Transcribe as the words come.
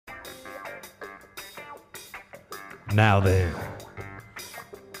Now then,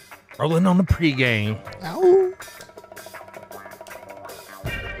 rolling on the pregame. Ow.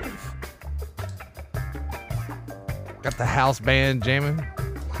 Got the house band jamming.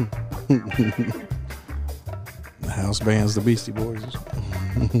 The house band's the Beastie Boys.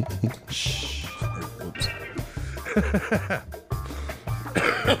 Shh. Oops.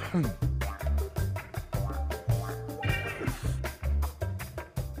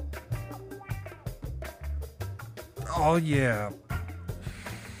 Oh yeah.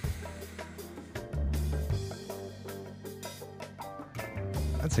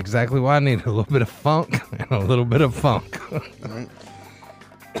 That's exactly why I need a little bit of funk and a little bit of funk. Right.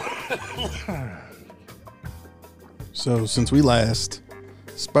 So since we last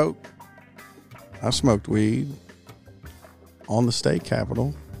spoke, I've smoked weed on the state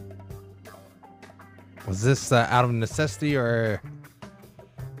capitol. Was this out of necessity or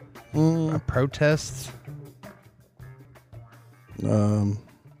a protest?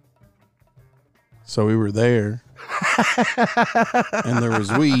 So we were there, and there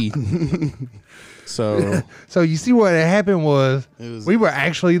was weed. So So you see what happened was it was. we were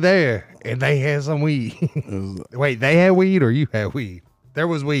actually there and they had some weed. It was Wait, they had weed or you had weed? There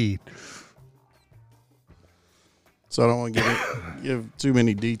was weed. so I don't want to give too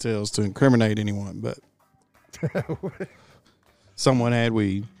many details to incriminate anyone, but someone had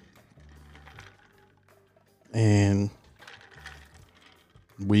weed, and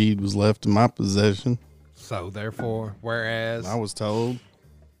weed was left in my possession. So therefore, whereas I was told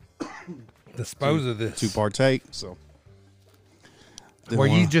dispose of this. to partake. So Were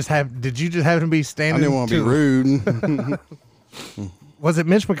you just did you just happen to be I standing? didn't want to be rude. Was it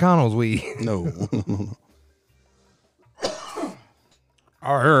Mitch McConnell's weed? No.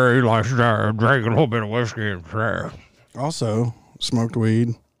 I heard he likes to drink a little bit of whiskey and stuff. Also, smoked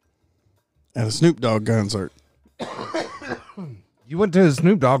weed at a Snoop Dogg concert. You went to a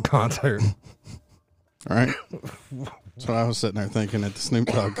Snoop Dogg concert. All right. That's what I was sitting there thinking at the Snoop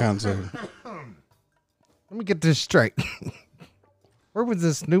Dogg concert. Let me get this straight. Where was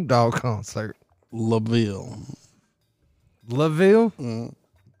this Snoop Dogg concert? LaVille. LaVille?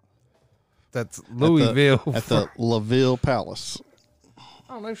 That's Louisville. At the LaVille Palace.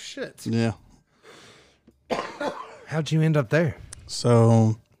 Oh, no shit. Yeah. How'd you end up there?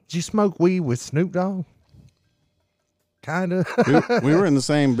 So Did you smoke weed with Snoop Dogg? Kinda. we were in the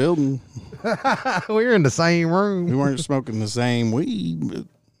same building. We were in the same room. We weren't smoking the same weed, but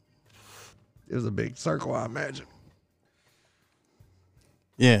It was a big circle, I imagine.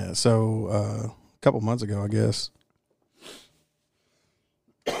 yeah. So a couple months ago, I guess,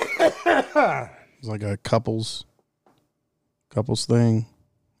 it was like a couples thing,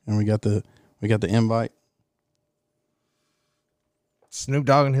 and we got the invite. Snoop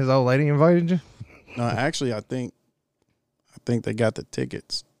Dogg and his old lady invited you? No, actually, I think they got the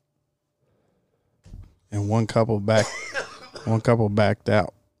tickets, and one couple backed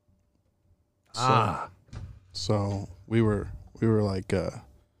out. So we were like we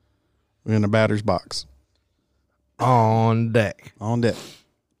were in the batter's box On deck. on deck,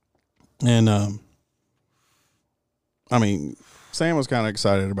 and I mean, Sam was kind of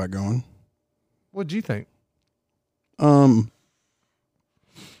excited about going. What'd you think? I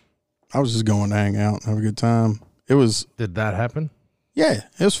was just going to hang out and have a good time. It was, Did that happen? yeah,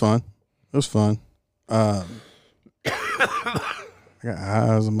 it was fun. It was fun. I got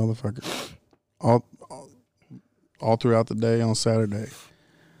high as a motherfucker all throughout the day on Saturday.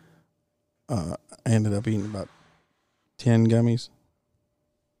 I ended up eating about 10 gummies.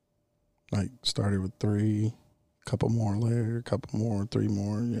 Like started with 3, couple more later, couple more, 3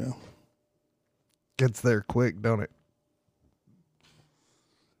 more. Yeah, Gets there quick, don't it?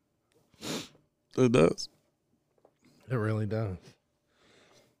 it does. It really does.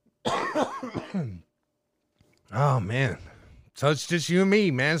 Oh, man. So it's just you and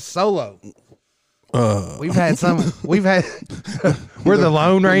me, man. It's solo. We're the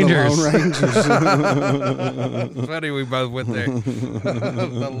Lone Rangers. The Lone Rangers. It's funny we both went there.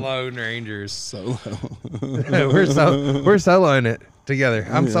 The Lone Rangers. Solo. we're soloing it together.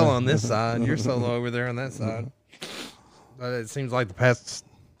 I'm Yeah. solo on this side. You're solo over there on that side. But it seems like the past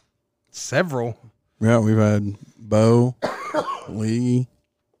several. Yeah, we've had Bo, Lee,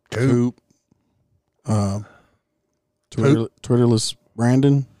 Coop, Twitterless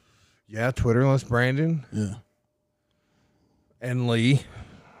Brandon. Yeah, Twitterless Brandon Yeah, and Lee.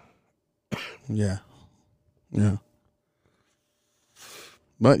 yeah.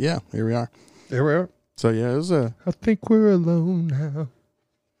 But yeah, here we are. There we are. So yeah, it was a I think we're alone now.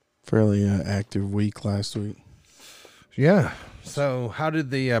 fairly active week last week. Yeah. So how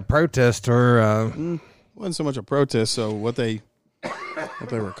did the protest or wasn't so much a protest. So what they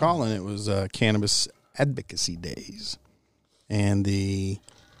were calling it was Cannabis Advocacy Days, and the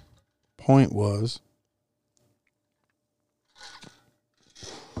point was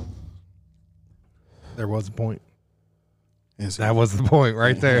there was a point. Yes, that was the point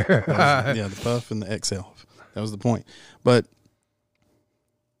right there. The puff and the exhale. That was the point. But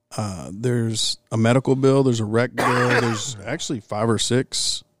there's a medical bill, there's a rec bill, there's actually 5 or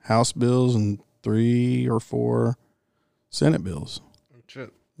 6 House bills and 3 or 4 Senate bills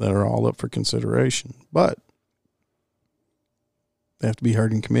that are all up for consideration. But they have to be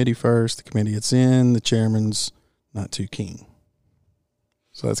heard in committee first. The committee it's in, the chairman's not too keen.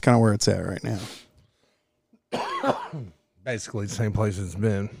 So that's kind of where it's at right now. Basically the same place it's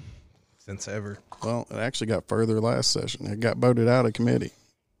been since ever. Well, it actually got further last session. It got voted out of committee.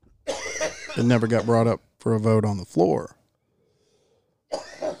 It never got brought up for a vote on the floor.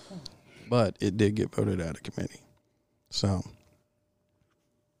 But it did get voted out of committee. So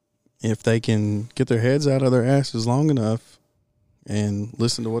if they can get their heads out of their asses long enough and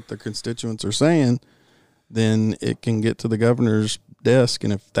listen to what their constituents are saying, then it can get to the governor's desk.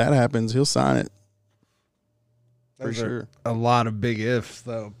 And if that happens, he'll sign it. For sure. A lot of big ifs,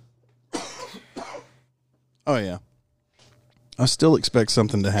 though. Oh, yeah. I still expect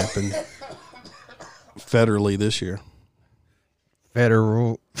something to happen federally this year.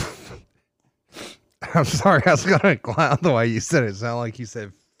 Federal. I'm sorry, I was going to clown the way you said it. It sounded like you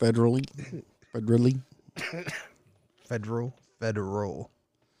said federally. Federal.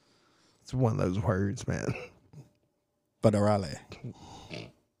 It's one of those words, man. Federale.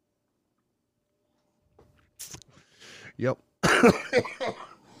 Yep.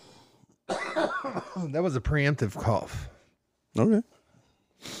 That was a preemptive cough. Okay.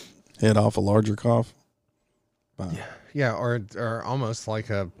 Head off a larger cough. Yeah, or almost like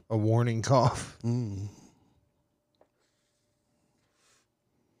a warning cough. Mm.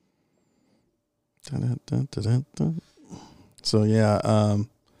 So yeah,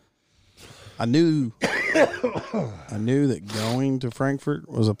 I knew that going to Frankfort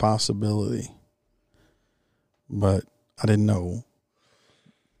was a possibility, but I didn't know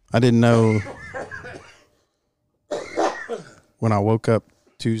when I woke up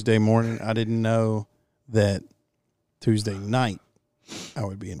Tuesday morning, I didn't know that Tuesday night I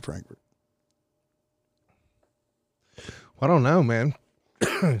would be in Frankfort. I don't know, man.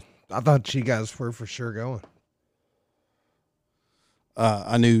 I thought you guys were for sure going.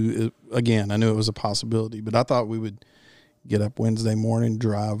 I knew it was a possibility, but I thought we would get up Wednesday morning,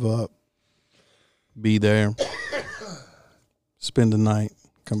 drive up, be there, spend the night,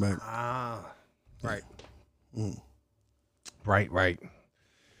 come back. Right. Mm. Right.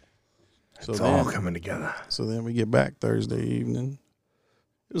 So it's all coming together. So then we get back Thursday evening.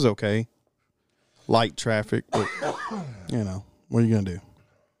 It was okay. Light traffic, but, what are you going to do?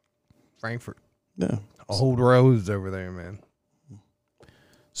 Frankfurt. Yeah. Old roads over there, man.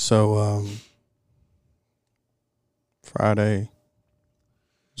 So, Friday,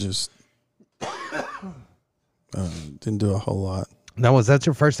 just didn't do a whole lot. Now, was that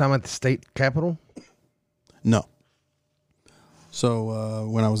your first time at the state capitol? No. So,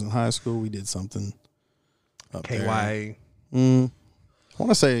 when I was in high school, we did something up KY. there. I want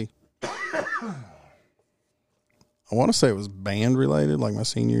to say it was band related, like my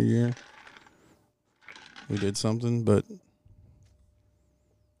senior year. We did something, but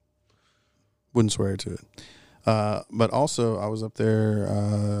wouldn't swear to it. But also, I was up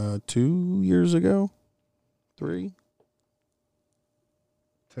there 2 years ago. 3?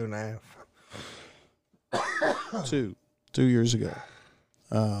 2.5. 2 years ago.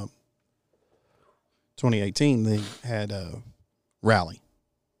 2018, they had a rally.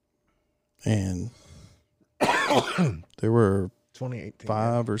 And there were 2018,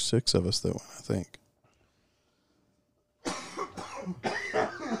 5 or 6 of us that went, I think.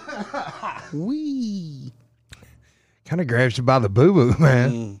 Wee. Kind of grabs you by the boo-boo,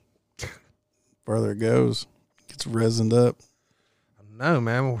 man. Further it goes, gets resined up. No,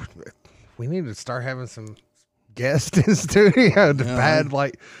 man. We need to start having some guests in studio to pad,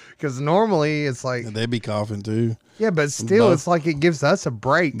 because normally it's like They be coughing too. Yeah, but still, it's like it gives us a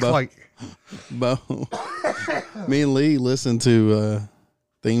break. Bo, me and Lee listened to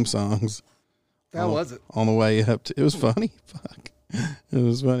theme songs. How was it? On the way up to, it was funny. Fuck. It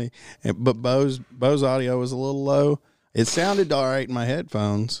was funny. But Bo's audio was a little low. It sounded all right in my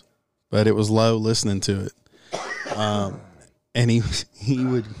headphones, but it was low listening to it. And he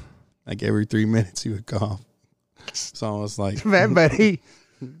would, like every 3 minutes, he would cough. So I was like, man, but he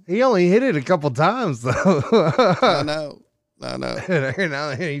only hit it a couple times though. I know.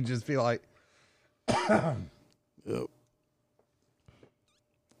 And he'd just be like, Yep.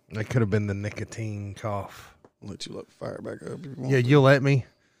 That could have been the nicotine cough. I'll let you fire back up if you want. Yeah, you'll let me.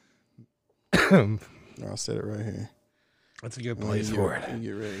 I'll set it right here. That's a good place for it. You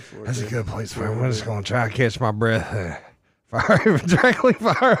get ready for it. That's a good place for it. I'm just going to try to catch my breath. Directly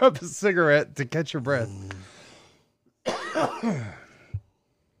fire up a cigarette to catch your breath.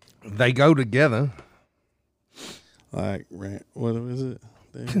 They go together. Like, what is it?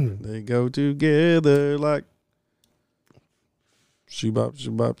 They go together like shoebop,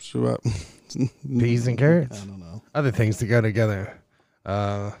 shoebop, shoebop. Peas and carrots? I don't know. Other things to go together.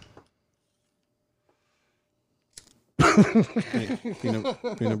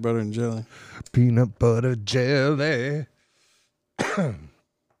 Peanut butter and jelly. Peanut butter jelly.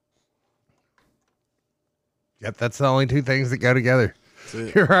 Yep, that's the only two things that go together. That's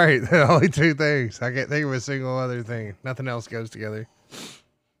it. You're right. The only two things. I can't think of a single other thing. Nothing else goes together.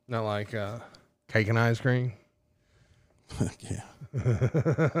 Not like cake and ice cream. Yeah.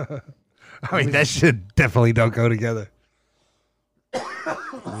 I mean, that shit definitely don't go together.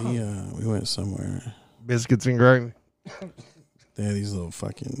 We went somewhere. Biscuits and gravy. They had these little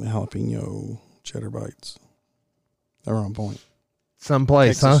fucking jalapeno cheddar bites. They were on point.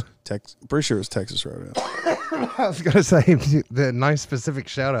 Someplace, huh? Pretty sure it was Texas Roadhouse. I was going to say the nice specific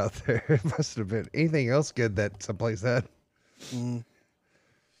shout out there. It must have been anything else good that someplace had.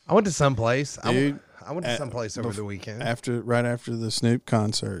 I went to someplace. Dude, I went to someplace over the weekend. Right after the Snoop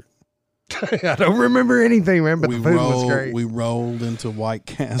concert. I don't remember anything, man, but the food was great. We rolled into White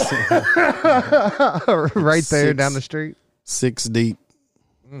Castle. Right there down the street. 6 deep.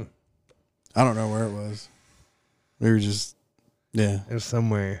 I don't know where it was. We were just, yeah. It was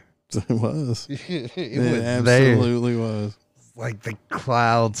somewhere. It was. It absolutely was. Like the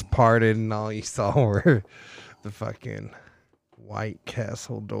clouds parted and all you saw were the fucking White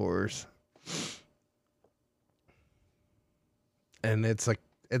Castle doors. And it's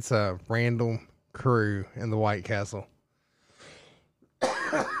a random crew in the White Castle.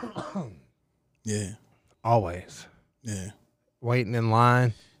 Yeah. Always. Yeah. Waiting in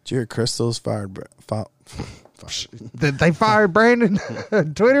line. Jared Crystal's fired. They fired Brandon.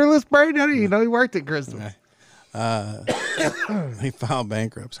 Twitterless Brandon. You know he worked at Crystal. He filed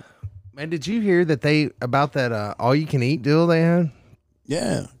bankruptcy. Man, did you hear that about that all you can eat deal they had?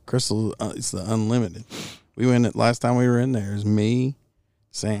 Yeah. Crystal, it's the unlimited. We went last time we were in there. It was me,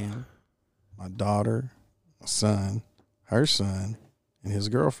 Sam, my daughter, my son, her son, and his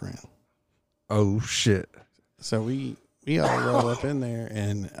girlfriend. Oh shit. So we all roll up in there,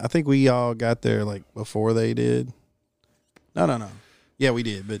 and I think we all got there like before they did. No. Yeah, we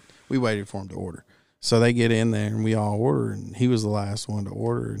did, but we waited for them to order. So they get in there, and we all order, and he was the last one to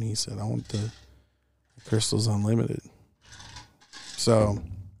order, and he said, I want the Crystal's Unlimited. So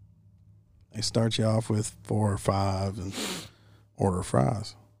they start you off with 4 or 5 and order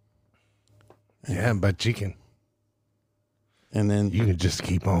fries. Yeah, but you can just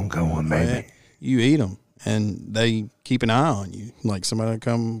keep on going, baby. You eat them, and they keep an eye on you. Like somebody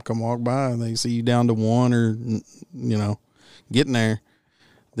come walk by, and they see you down to 1 or, getting there,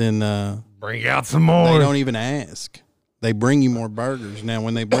 then bring out some more. They don't even ask. They bring you more burgers. Now,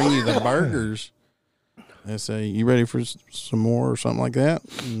 when they bring you the burgers, they say, you ready for some more or something like that?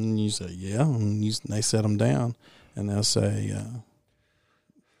 And you say, yeah. And they set them down, and they'll say,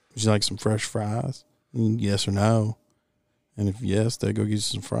 would you like some fresh fries? And yes or no. And if yes, they go get you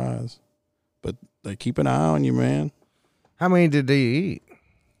some fries. But they keep an eye on you, man. How many did they eat?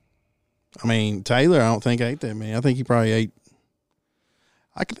 I mean, Taylor, I don't think ate that many. I think he probably ate.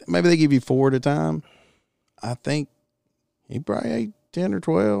 Maybe they give you 4 at a time. I think he probably ate 10 or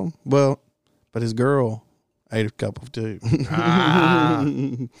 12. Well, but his girl ate a couple too.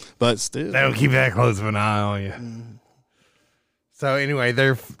 But still, they don't keep that close of an eye on you. So anyway,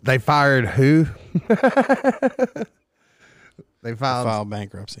 they fired who? They filed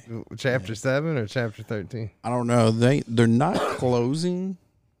bankruptcy. Chapter 7 or Chapter 13? I don't know. They're not closing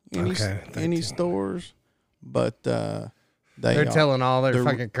any stores, but they're telling all their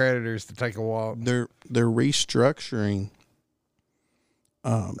fucking creditors to take a walk. They're restructuring.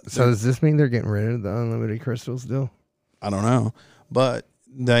 So does this mean they're getting rid of the unlimited crystals deal? I don't know, but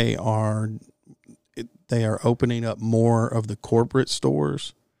they are opening up more of the corporate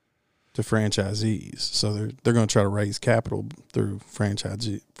stores to franchisees. So they're going to try to raise capital through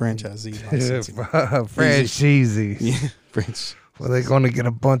franchisee licensing. Franchisees. Yeah, well, they're going to get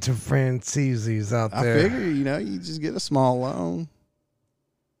a bunch of franchisees out there. I figure, you just get a small loan.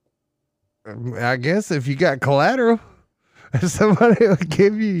 I guess if you got collateral, somebody will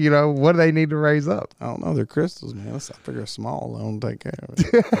give you, what do they need to raise up? I don't know. They're crystals, man. I figure a small loan will take care of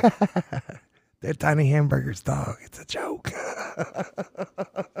it. They're tiny hamburgers, dog. It's a joke.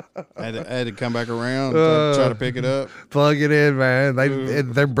 I had to come back around, try to pick it up. Plug it in, man.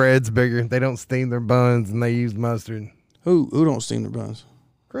 Their bread's bigger. They don't steam their buns, and they use mustard. Who don't steam their buns?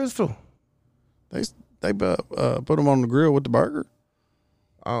 Crystal. They put them on the grill with the burger.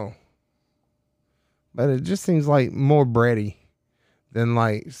 Oh. But it just seems like more bready than,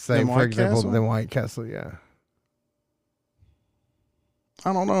 like, say, Than for White example, Castle? than White Castle, yeah.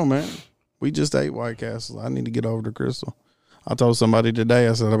 I don't know, man. We just ate White Castle. I need to get over to Crystal. I told somebody today,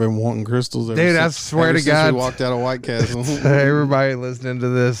 I said, I've been wanting Crystals ever Dude, I since, swear ever to since God. we walked out of White Castle. Everybody listening to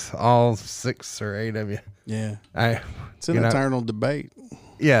this, all 6 or 8 of you. Yeah. Hey, It's an eternal debate.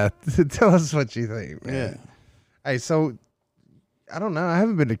 yeah, tell us what you think, man. Yeah. Hey, so I don't know. I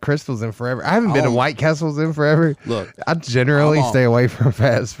haven't been to Crystals in forever. I haven't been to White Castles in forever. Look, I generally stay away from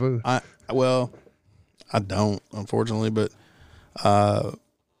fast food. I don't, unfortunately, but I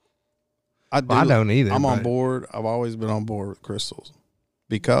do. Well, I don't either. I'm on but- board. I've always been on board with Crystals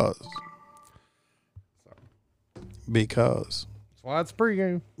because That's why it's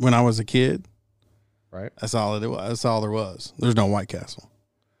pregame. when I was a kid, Right. that's all it was. That's all there was. There's no White Castle.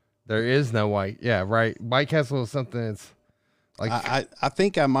 There is no White. Yeah, right. White Castle is something that's like. I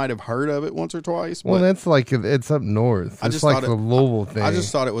think I might have heard of it once or twice. well, But that's like it's up north. I It's just like thought the Louisville thing. I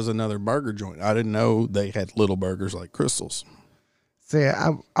just thought it was another burger joint. I didn't know they had little burgers like Crystals. See,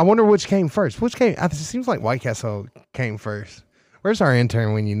 I wonder which came first. Which came? It seems like White Castle came first. Where's our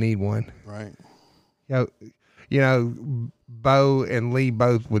intern when you need one? Right. You know, Bo and Lee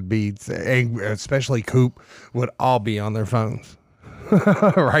both would be, and especially Coop, would all be on their phones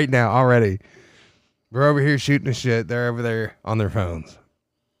right now already. We're over here shooting the shit. They're over there on their phones.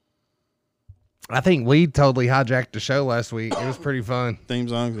 I think we totally hijacked the show last week. It was pretty fun. Theme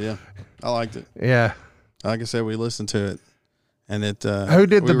songs, yeah. I liked it. Yeah. Like I said, we listened to it. And it Who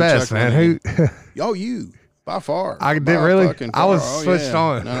did the best, man? Who? Oh, you. By far. I did By really. fucking I was far. Oh, switched yeah.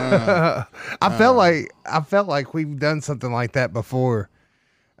 on. No. I felt like we've done something like that before,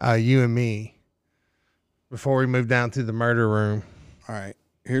 you and me, before we moved down to the murder room. All right.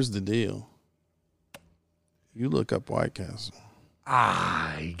 Here's the deal. You look up White Castle.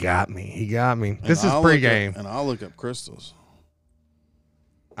 He got me. He got me. And This is I'll look pregame. up- And I'll look up Crystals.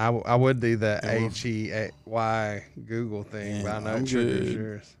 I would do the Yeah, HEY Google thing, Yeah, but I know I'm it triggers good.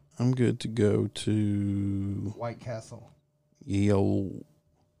 yours. I'm good to go to White Castle. ye old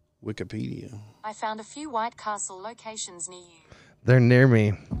Wikipedia. I found a few White Castle locations near you. They're near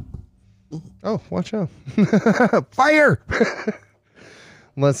me. Oh, watch out. Fire!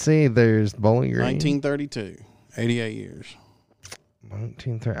 Let's see. There's Bowling Green. 1932. 88 years.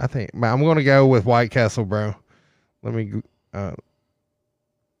 1930. I think I'm going to go with White Castle, bro. Let me.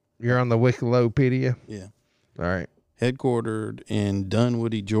 You're on the Wikilopedia. Yeah. All right. Headquartered in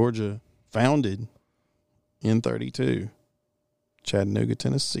Dunwoody, Georgia. Founded in 32. Chattanooga,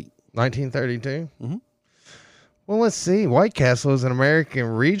 Tennessee. 1932. Mhm. Well, let's see. White Castle is an American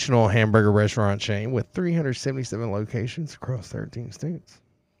regional hamburger restaurant chain with 377 locations across 13 states.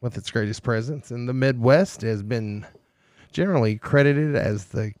 With its greatest presence in the Midwest, it has been generally credited as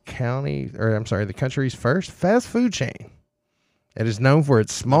the country's first fast food chain. It is known for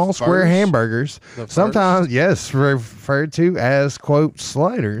its small square first? hamburgers, The sometimes, yes, referred to as, quote,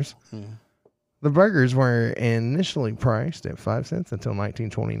 sliders. Yeah. The burgers were initially priced at 5 cents until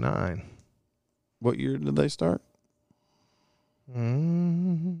 1929. What year did they start?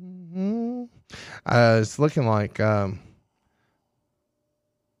 Mm-hmm. It's looking like, well,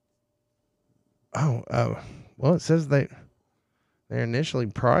 it says they're initially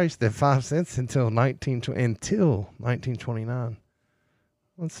priced at 5 cents until 1929.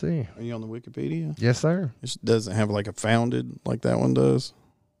 Let's see. Are you on the Wikipedia? Yes, sir. It doesn't have like a founded like that one does.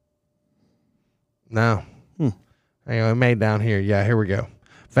 No. Anyway, made down here. Yeah, here we go.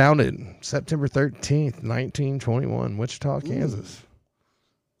 Founded September 13th, 1921, Wichita, Kansas.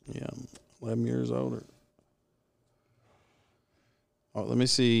 Yeah, 11 years older. Oh, let me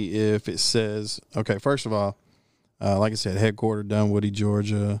see if it says. Okay, first of all, like I said, headquartered Dunwoody,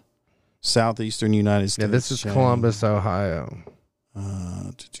 Georgia, southeastern United States. Yeah, this is chain. Columbus, Ohio.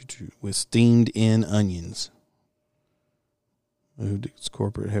 With steamed-in onions. Moved its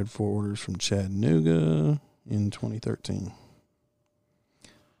corporate headquarters from Chattanooga in 2013.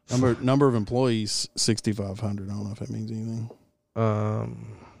 Number of employees 6,500. I don't know if that means anything. All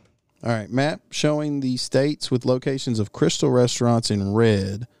right, map showing the states with locations of Crystal restaurants in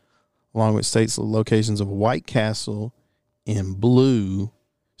red, along with states with locations of White Castle in blue.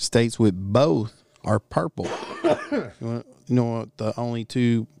 States with both are purple. You know what the only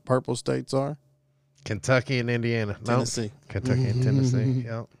two purple states are? Kentucky and Indiana. Tennessee. Nope. Kentucky and Tennessee.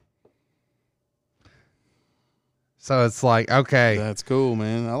 Yep. So it's like, okay. That's cool,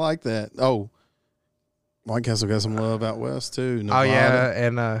 man. I like that. Oh, White Castle got some love out west too. Nevada, Oh yeah,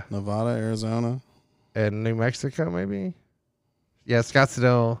 and Nevada, Arizona. and New Mexico maybe. Yeah,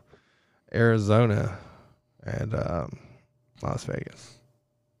 Scottsdale, Arizona, and Las Vegas.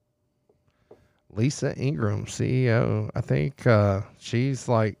 Lisa Ingram, CEO. I think she's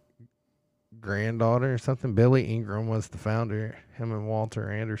like granddaughter or something. Billy Ingram was the founder. Him and Walter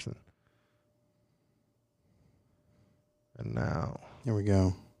Anderson. And now Here we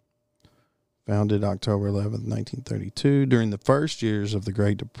go. Founded October 11th, 1932, during the first years of the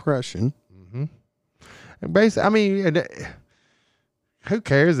Great Depression. mm-hmm. And basically, I mean, who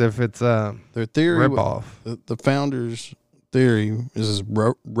cares if it's Their theory, rip off? the founders' theory is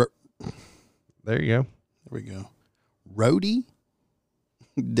There you go. there we go. Rhodey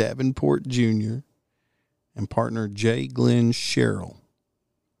Davenport Jr. and partner J. Glenn Sherrill.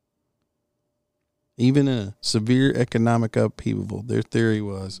 Even in a severe economic upheaval, their theory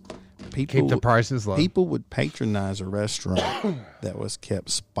was Keep the prices low. people would patronize a restaurant that was kept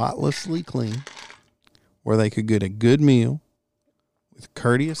spotlessly clean, where they could get a good meal with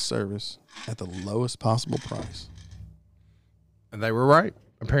courteous service at the lowest possible price. And they were right,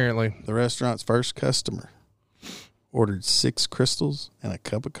 apparently. The restaurant's first customer ordered 6 crystals and a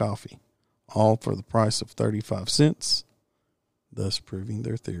cup of coffee, all for the price of 35 cents, thus proving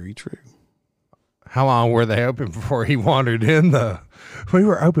their theory true. How long were they open before he wandered in, though? We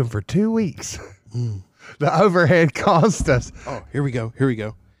were open for 2 weeks. The overhead cost us. Oh, here we go.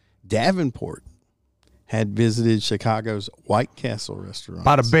 Davenport had visited Chicago's White Castle restaurant,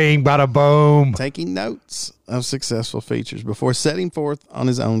 Bada bing, bada boom. taking notes of successful features before setting forth on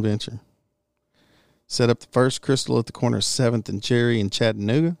his own venture. Set up the first crystal at the corner of 7th and Cherry in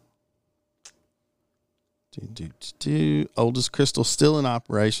Chattanooga. Oldest crystal still in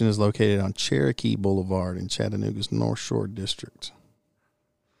operation is located on Cherokee Boulevard in Chattanooga's North Shore District.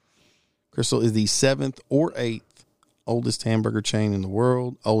 Crystal is the 7th or 8th oldest hamburger chain in the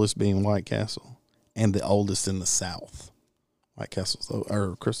world, oldest being White Castle, and the oldest in the South. White Castle's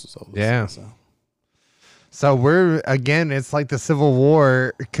or Crystal's oldest. Yeah. In the South. So we're, again, it's like the Civil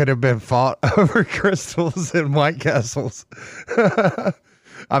War could have been fought over crystals and White Castles.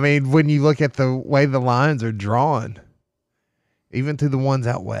 I mean, when you look at the way the lines are drawn, even to the ones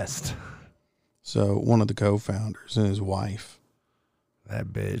out west. So one of the co-founders and his wife, That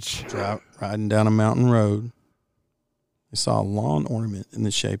bitch. riding down a mountain road, they saw a lawn ornament in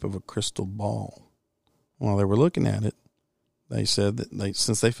the shape of a crystal ball. While they were looking at it, they said that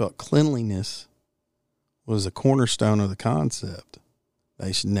since they felt cleanliness was a cornerstone of the concept,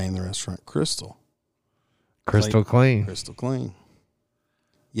 they should name the restaurant Crystal. Crystal clean. Crystal Clean.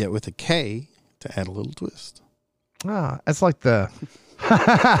 Yet with a K to add a little twist. Ah, that's like the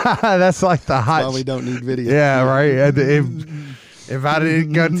that's like the hot. That's why we don't need video. Yeah, right. If I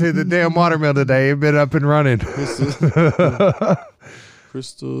didn't go to the damn watermill today, it'd been up and running.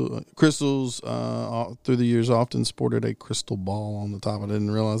 Crystals through the years often sported a crystal ball on the top. I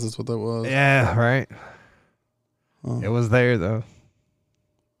didn't realize that's what that was. Yeah, right. Oh. It was there though.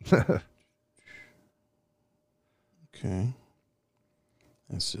 Okay.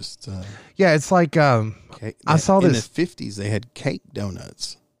 It's just Yeah, it's like cake. I saw in this- the 50s. They had cake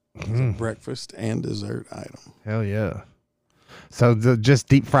donuts, as a breakfast and dessert item. hell yeah. So just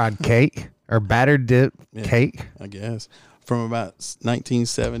deep fried cake or battered dip Yeah. cake. I guess from about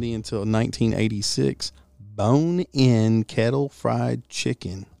 1970 until 1986, bone-in kettle fried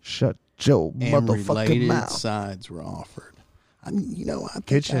chicken Shut your and motherfucking related mouth. sides were offered. I think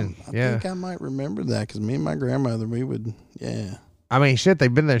Kitchen, I yeah. think I might remember that because me and my grandmother, we would, yeah. I mean, shit,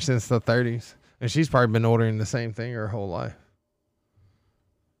 they've been there since the 30s. And she's probably been ordering the same thing her whole life.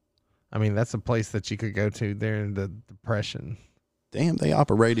 I mean, that's a place that you could go to during the Depression. Damn, they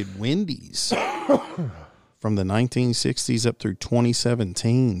operated Wendy's from the 1960s up through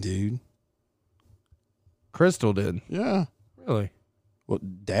 2017, dude. Crystal did. Yeah. Really? Well,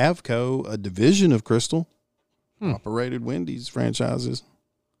 Davco, a division of Crystal, operated Wendy's franchises.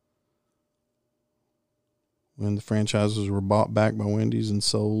 When the franchises were bought back by Wendy's and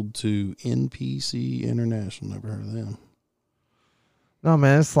sold to NPC International. Never heard of them. No,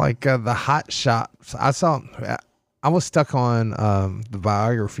 man, it's like the hot shops. I was stuck on the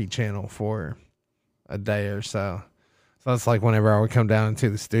biography channel for a day or so. So it's like whenever I would come down into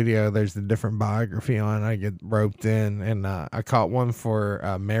the studio, there's a different biography on. I get roped in, and I caught one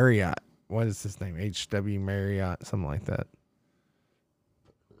for Marriott. What is his name? H.W. Marriott, something like that.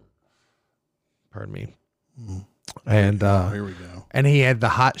 Pardon me. And Here we go. and he had the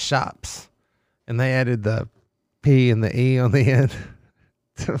hot shops, and they added the P and the E on the end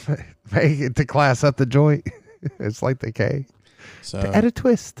to make it to class up the joint. It's like the K. So Add a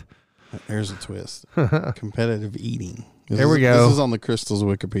twist. there's a twist. Competitive eating. Here we go. This is on the Crystal's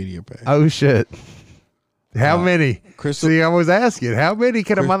Wikipedia page. Oh shit! How many? Crystal See, I was asking, how many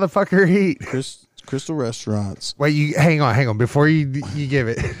can a motherfucker eat? Crystal Restaurants. Wait, you hang on. Before you give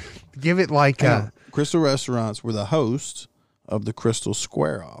it, give it like Crystal Restaurants were the hosts of the Crystal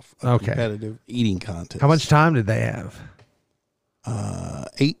Square Off, a competitive eating contest. How much time did they have?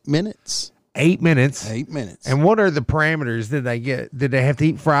 8 minutes. 8 minutes. 8 minutes. And what are the parameters did they get? Did they have to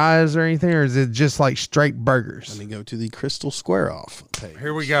eat fries or anything, or is it just like straight burgers? Let me go to the Crystal Square Off page.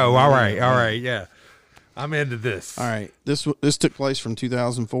 Here we go. All right, yeah. I'm into this. All right. This took place from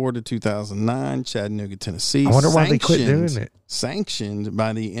 2004 to 2009, Chattanooga, Tennessee. I wonder why they quit doing it. Sanctioned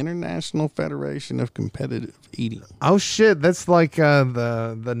by the International Federation of Competitive Eating. Oh shit, that's like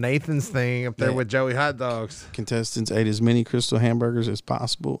the Nathan's thing up there with Joey Hot Dogs. Contestants ate as many Crystal hamburgers as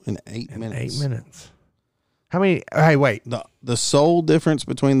possible in 8 minutes. 8 minutes. How many? Hey, wait. The sole difference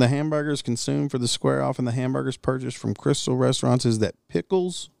between the hamburgers consumed for the Square Off and the hamburgers purchased from Crystal restaurants is that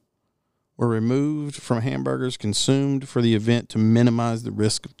pickles were removed from hamburgers consumed for the event to minimize the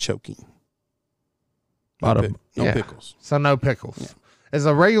risk of choking. No pickles. So no pickles. Yeah. It's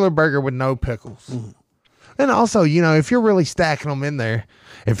a regular burger with no pickles. Mm-hmm. And also, if you're really stacking them in there,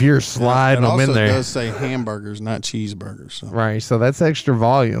 if you're sliding them in there. It does say hamburgers, not cheeseburgers. So. Right. So that's extra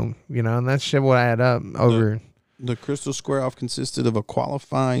volume, and that shit will add up over. The Crystal Square Off consisted of a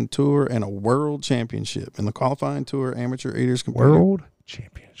qualifying tour and a world championship. In the qualifying tour, amateur eaters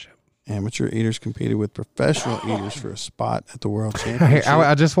competed with professional eaters for a spot at the world championship.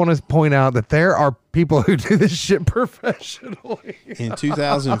 I just want to point out that there are people who do this shit professionally. In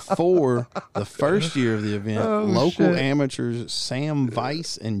 2004, the first year of the event, local amateurs Sam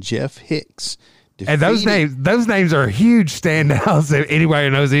Weiss and Jeff Hicks and those names are huge standouts. If anybody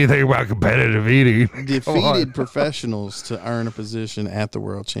knows anything about competitive eating, defeated professionals to earn a position at the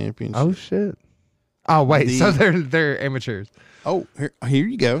world championship. Oh shit! Oh wait, so they're amateurs. Oh, here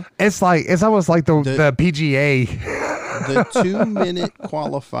you go. It's almost like the PGA. The 2-minute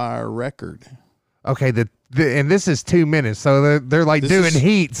qualifier record. Okay, and this is 2 minutes, so they're like doing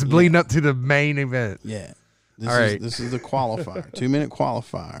heats leading up to the main event. Yeah. This is the qualifier. 2-minute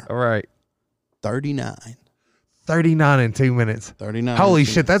qualifier. All right. 39 in 2 minutes. 39. Holy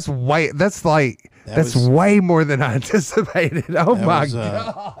shit, that's way more than I anticipated. Oh my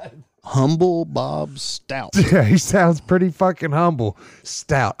God. Humble Bob Stout. Yeah, he sounds pretty fucking humble.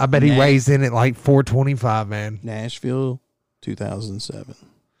 Stout. I bet he weighs in at like 425, man. Nashville, 2007.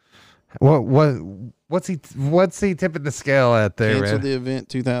 What's he tipping the scale at there, Canceled man? the event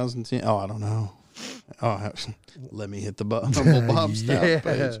 2010. Oh, I don't know. Oh, let me hit the Humble Bob Stout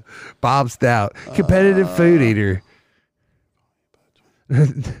page. Bob Stout, competitive food eater.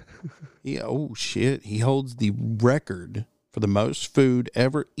 Yeah. Oh shit. He holds the record for the most food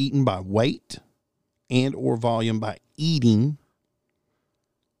ever eaten by weight and or volume by eating.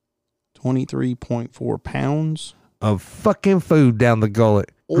 23.4 pounds of fucking food down the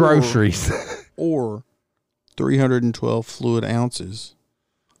gullet. Groceries. Or 312 fluid ounces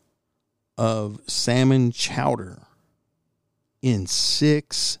of salmon chowder in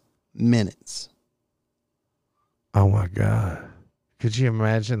 6 minutes. Oh my God. Could you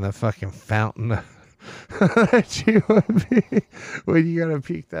imagine the fucking fountain that you would be when you gotta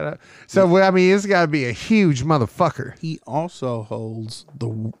peek that up? So, I mean, it's gotta be a huge motherfucker. He also holds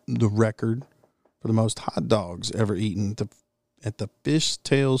the record for the most hot dogs ever eaten at the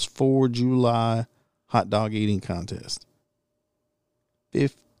Fishtails 4 July hot dog eating contest.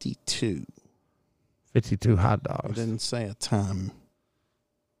 52. 52 hot dogs. It didn't say a time.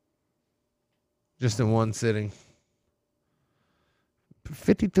 Just in one sitting.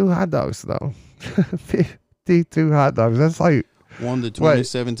 52 hot dogs, though. 52 hot dogs. That's like... Won the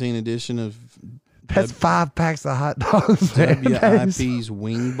 2017 edition of... That's 5 packs of hot dogs. WIP's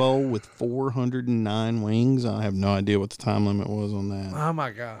Wing Bowl with 409 wings. I have no idea what the time limit was on that. Oh,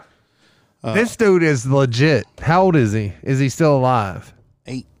 my God. This dude is legit. How old is he? Is he still alive?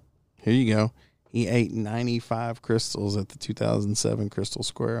 8. Here you go. He ate 95 crystals at the 2007 Crystal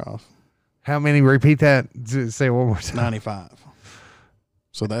Square Off. How many? Repeat that. Say it one more time. 95.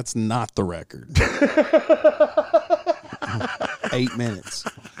 So that's not the record. 8 minutes.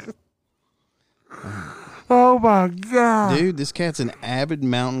 Oh my God. Dude, this cat's an avid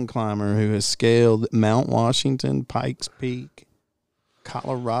mountain climber who has scaled Mount Washington, Pikes Peak,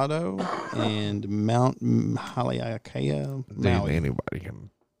 Colorado, and Mount Haleakala, Maui. Anybody can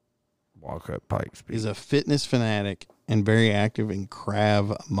walk up Pikes Peak. He's a fitness fanatic and very active in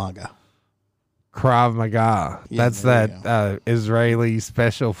Krav Maga. Krav Maga. Yeah, That's that Israeli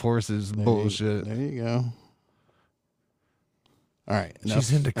special forces bullshit. There you go. All right.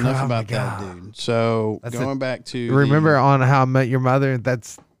 She's into enough Krav about that, Maga. dude. So That's going back to Remember on How I Met Your Mother?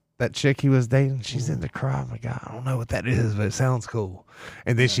 That's that chick he was dating. She's into Krav Maga. I don't know what that is, but it sounds cool.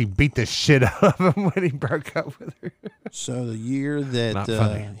 And then she beat the shit out of him when he broke up with her. So the year Not that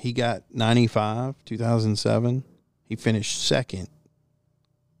funny. he got 95, 2007, he finished second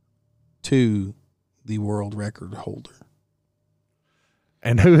to the world record holder.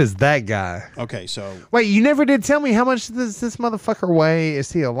 And who is that guy? Okay, so Wait, you never did tell me how much does this motherfucker weigh?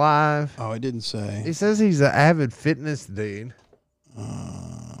 Is he alive? it didn't say. He says he's an avid fitness dude. Hang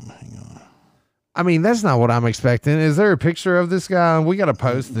on. I mean, that's not what I'm expecting. Is there a picture of this guy? We got to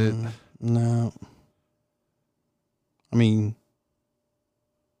post it. No. I mean,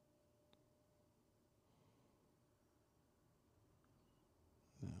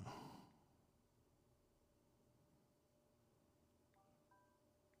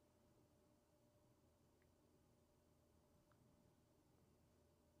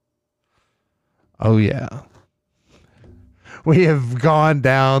 Oh, yeah. We have gone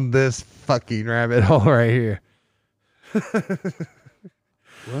down this fucking rabbit hole right here.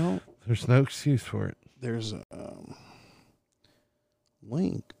 well, There's no excuse for it. there's a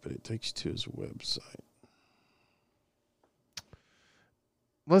link, but it takes you to his website.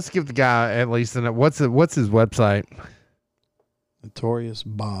 Let's give the guy at least what's his website?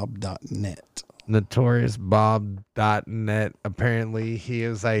 NotoriousBob.net. NotoriousBob.net. Apparently, he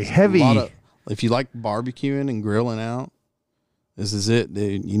is a heavy. If you like barbecuing and grilling out, this is it,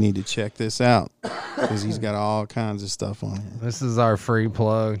 dude. You need to check this out because he's got all kinds of stuff on here. This is our free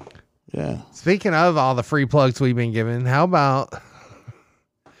plug. Yeah. Speaking of all the free plugs we've been given, how about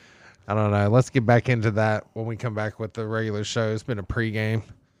I don't know. Let's get back into that when we come back with the regular show. It's been a pregame.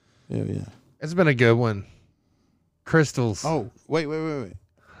 Yeah. It's been a good one. Crystals. Oh, wait.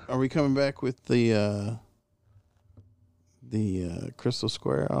 Are we coming back with the Crystal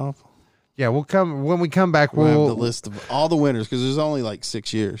Square off? Yeah, we'll come when we come back. We'll We'll have the list of all the winners because there's only like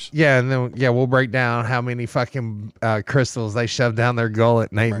 6 years. Yeah, and then we'll break down how many fucking crystals they shoved down their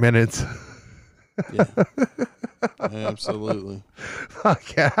gullet in 8 minutes. Yeah. Absolutely.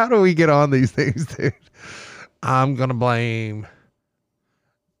 Fuck yeah, how do we get on these things, dude? I'm gonna blame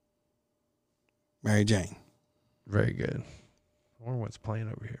Mary Jane. Very good. I wonder what's playing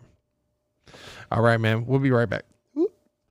over here. All right, man. We'll be right back.